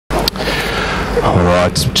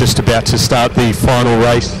Alright, just about to start the final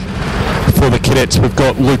race for the cadets. We've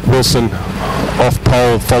got Luke Wilson off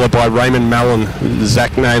pole, followed by Raymond Mallon,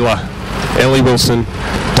 Zach Naylor, Ellie Wilson,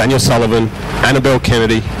 Daniel Sullivan, Annabelle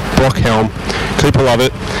Kennedy, Brock Helm, Cooper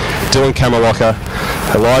Lovett, Dylan Kamalaka,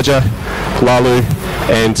 Elijah Lalu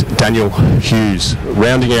and Daniel Hughes.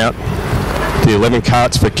 Rounding out the 11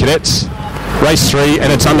 karts for cadets. Race 3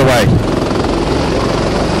 and it's underway.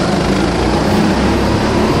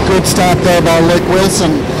 Good start there by Luke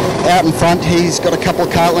Wilson. Out in front, he's got a couple of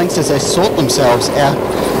kart lengths as they sort themselves out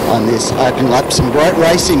on this open lap. Some great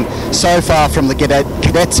racing so far from the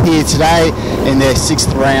cadets here today in their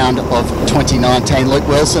 6th round of 2019. Luke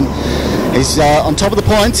Wilson is on top of the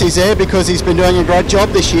points. He's there because he's been doing a great job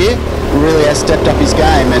this year. He really has stepped up his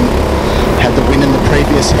game and had the win in the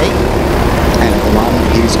previous heat. And at the moment,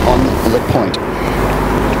 he's on the point.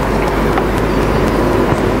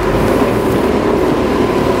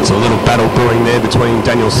 It's a little battle brewing there between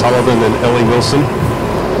Daniel Sullivan and Ellie Wilson.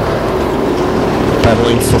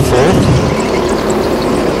 Battling for 4th.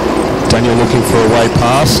 Daniel looking for a way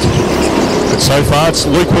past. But so far it's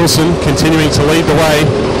Luke Wilson continuing to lead the way.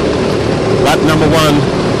 Lap number 1.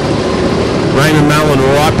 Raymond Mallon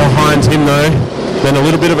right behind him though. Then a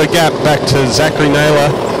little bit of a gap back to Zachary Naylor.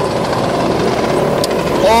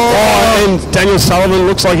 Oh, and Daniel Sullivan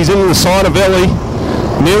looks like he's into the side of Ellie.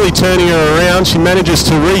 Nearly turning her around. She manages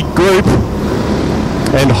to regroup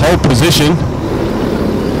and hold position.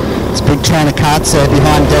 It's a big train of karts there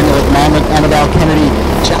behind Daniel at the moment. Annabelle Kennedy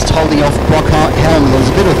just holding off Brock Helm. There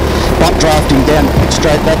was a bit of butt drafting down the pit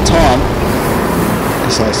straight that time.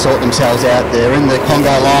 So they sort themselves out there in the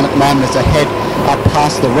Congo line at the moment as they head up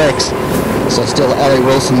past the wrecks. So still Ellie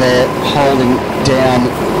Wilson there holding down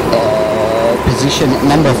position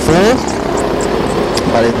number 4.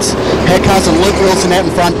 But it's her cousin Luke Wilson out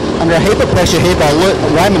in front under a heap of pressure here by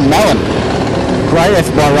Raymond Mallon. Great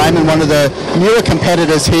effort by Raymond, one of the newer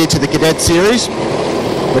competitors here to the Cadet Series.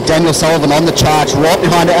 But Daniel Sullivan on the charge right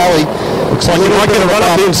behind Ali. Looks like he might get a run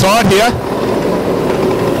up the inside here.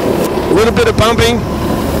 A little bit of bumping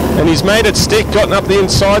and he's made it stick, gotten up the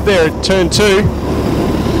inside there at turn 2.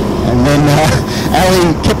 And then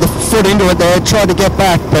Ali kept the foot into it there, tried to get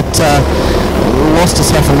back but lost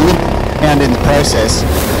herself a little and in the process.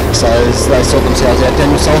 So as they sort themselves out,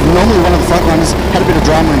 Daniel Sullivan, normally one of the front runners, had a bit of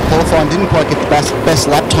drama in qualifying, didn't quite get the best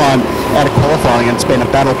lap time out of qualifying, and it's been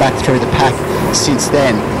a battle back through the pack since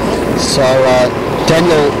then. So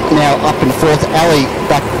Daniel now up in 4th, Ali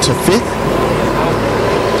back to 5th.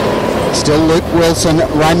 Still Luke Wilson,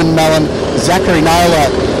 Raymond Mallon, Zachary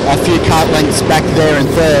Naylor, a few kart lengths back there in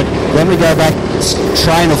 3rd. Then we go back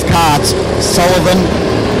train of karts, Sullivan,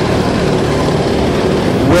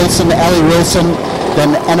 Wilson, Ali Wilson,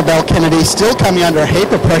 then Annabelle Kennedy still coming under a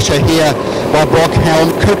heap of pressure here by Brock Helm.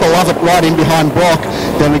 Cooper Lovett right in behind Brock.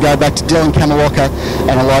 Then we go back to Dylan Kamalaka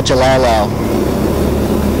and Elijah Lalau.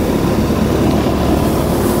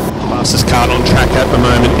 Fastest kart on track at the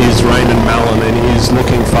moment is Raymond Mallon and he is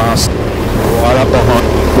looking fast right up behind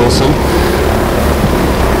Wilson.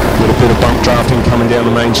 A little bit of bump drafting coming down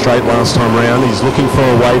the main straight last time round. He's looking for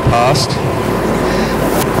a way past.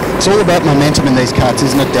 It's all about momentum in these karts,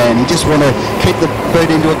 isn't it, Dan? You just want to keep the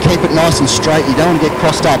boot into it, keep it nice and straight. You don't want to get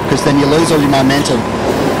crossed up because then you lose all your momentum.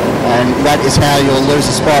 And that is how you'll lose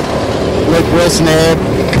a spot. Luke Wilson there,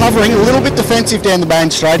 covering a little bit defensive down the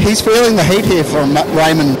main straight. He's feeling the heat here from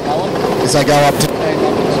Raymond as they go up to turn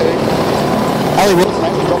number 2. Ali Wilson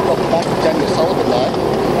actually dropped off the back of Daniel Sullivan though.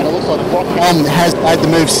 And it looks like Brock Helm has made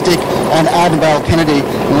the move stick on Annabelle Kennedy.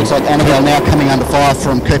 It looks like Annabelle now coming under fire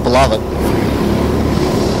from Cooper Lovett.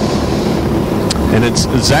 And it's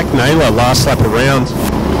Zach Naylor last lap around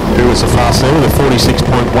who was the fast leader with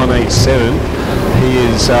 46.187. He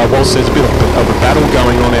is, whilst there's a bit of a battle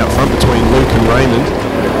going on out front between Luke and Raymond,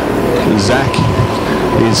 Zach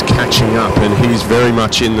is catching up and he's very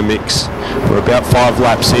much in the mix. We're about 5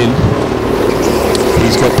 laps in.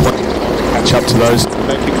 He's got plenty to catch up to those.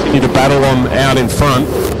 They continue to battle on out in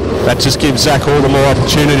front. That just gives Zach all the more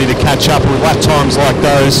opportunity to catch up with lap times like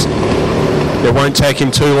those. It won't take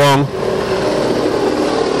him too long.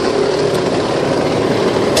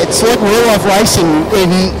 It's like real life racing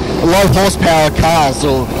in low horsepower cars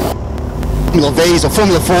or Formula Vs or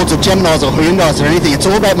Formula Fords or Geminis or Hyundais or anything. It's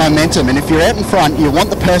all about momentum, and if you're out in front you want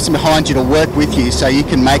the person behind you to work with you so you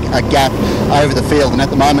can make a gap over the field. And at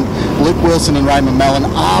the moment Luke Wilson and Raymond Mallon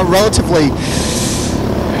are relatively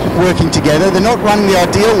working together. They're not running the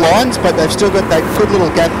ideal lines but they've still got that good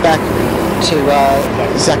little gap back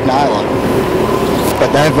to Zach Naylor. But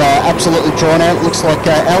they've absolutely drawn out. It looks like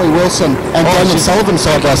Ali Wilson and Daniel Sullivan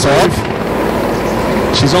side by side.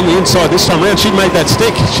 She's on the inside this time round. She made that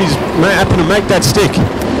stick. She's happened to make that stick.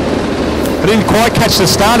 I didn't quite catch the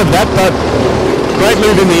start of that, but great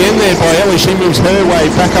move in the end there by Ellie. She moves her way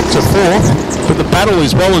back up to 4th, but the battle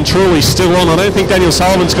is well and truly still on. I don't think Daniel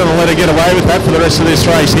Sullivan's going to let her get away with that for the rest of this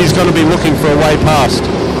race. He's going to be looking for a way past.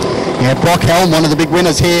 Yeah, Brock Helm, one of the big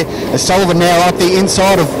winners here. Sullivan now up the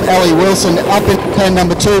inside of Ellie Wilson, up in turn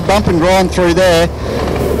number 2, bump and grind through there.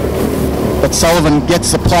 But Sullivan gets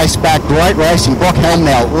the place back. Great racing. Brock Helm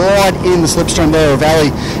now right in the slipstream there of Ellie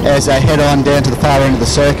as they head on down to the far end of the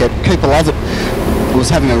circuit. Cooper Lovett was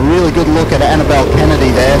having a really good look at Annabelle Kennedy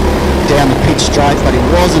there down the pitch straight, but he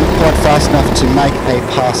wasn't quite fast enough to make a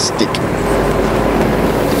pass stick.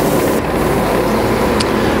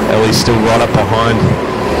 Ellie's still right up behind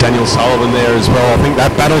Daniel Sullivan there as well. I think that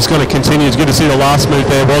battle's going to continue. It's good to see the last move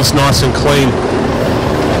there was nice and clean.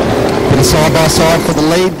 Bit of side by side for the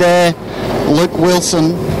lead there. Luke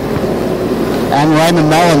Wilson and Raymond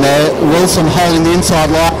Mullen there. Wilson holding the inside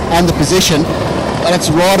line and the position. And it's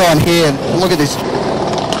right on here. Look at this.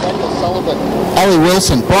 Daniel Sullivan, Ellie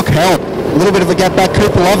Wilson, Brock Helm. A little bit of a gap back.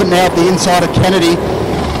 Cooper Lovett now at the inside of Kennedy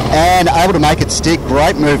and able to make it stick.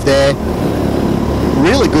 Great move there.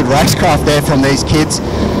 Really good racecraft there from these kids.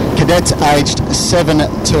 Cadets aged 7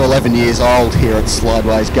 to 11 years old here at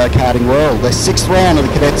Slideways Go-Karting World. The 6th round of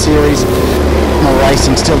the Cadet Series. More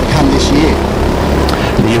racing still to come this year.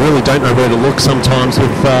 You really don't know where to look sometimes with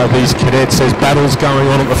these cadets. There's battles going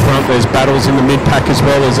on at the front. There's battles in the mid-pack as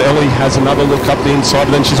well, as Ellie has another look up the inside,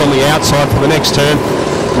 but then she's on the outside for the next turn.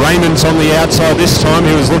 Raymond's on the outside this time.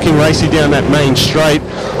 He was looking racy down that main straight.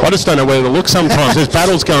 I just don't know where to look sometimes. There's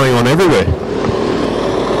battles going on everywhere.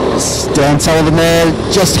 Dan Sullivan there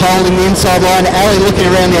just holding the inside line. Ellie looking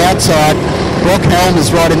around the outside. Brock Helm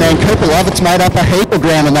is right in there, and Cooper Lovett's made up a heap of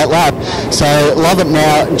ground on that lap. So Lovett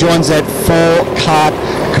now joins that 4-cart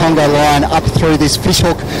Congo line up through this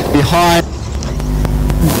fishhook behind.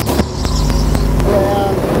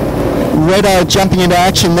 Redo jumping into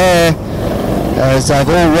action there as they've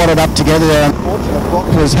all wadded up together there. Unfortunately,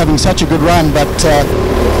 Brock was having such a good run, but will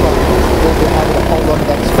be able to hold on to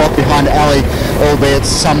that spot behind Ali, albeit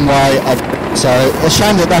some way. So a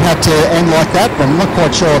shame that had to end like that. I'm not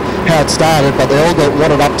quite sure how it started, but they all got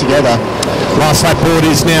wadded up together. Last lap board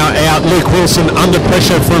is now out. Luke Wilson under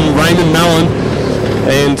pressure from Raymond Mullen,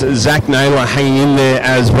 and Zach Naylor hanging in there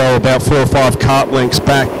as well, about 4 or 5 cart lengths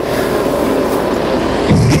back.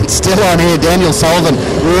 It's still on here. Daniel Sullivan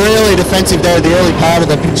really defensive there at the early part of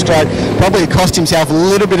the pit straight. Probably cost himself a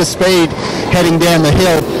little bit of speed heading down the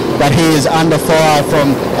hill, but he is under fire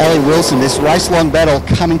from Ellie Wilson. This race-long battle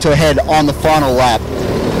coming to a head on the final lap.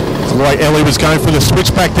 The way Ellie was going for the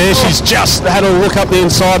switchback there, she's just had a look up the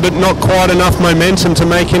inside, but not quite enough momentum to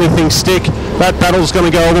make anything stick. That battle's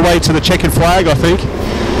going to go all the way to the checkered flag, I think.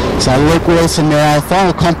 So Luke Wilson now,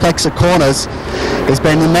 final complex of corners. He's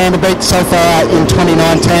been the man to beat so far in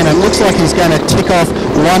 2019, and it looks like he's going to tick off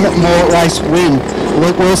one more race win.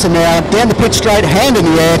 Luke Wilson now down the pit straight, hand in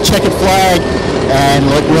the air, checkered flag, and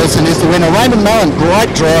Luke Wilson is the winner. Raymond Mullen,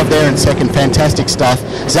 great drive there in second, fantastic stuff.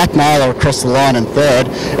 Zach Naylor across the line in third.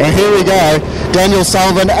 And here we go, Daniel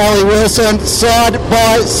Sullivan, Ali Wilson, side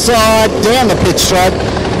by side, down the pit straight.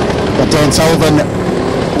 But Dan Sullivan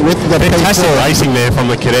with the fantastic racing there from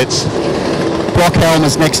the cadets. Brock Helm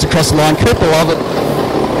is next across the line. Cooper Lovett,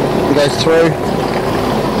 he goes through.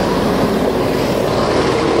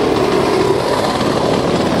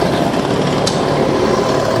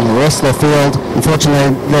 And the rest of the field,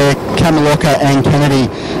 unfortunately, Kamalaka and Kennedy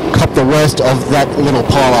copped the worst of that little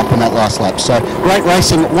pile up in that last lap. So great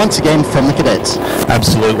racing once again from the cadets.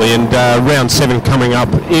 Absolutely, and round 7 coming up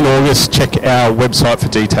in August. Check our website for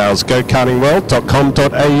details,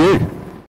 gokartingworld.com.au.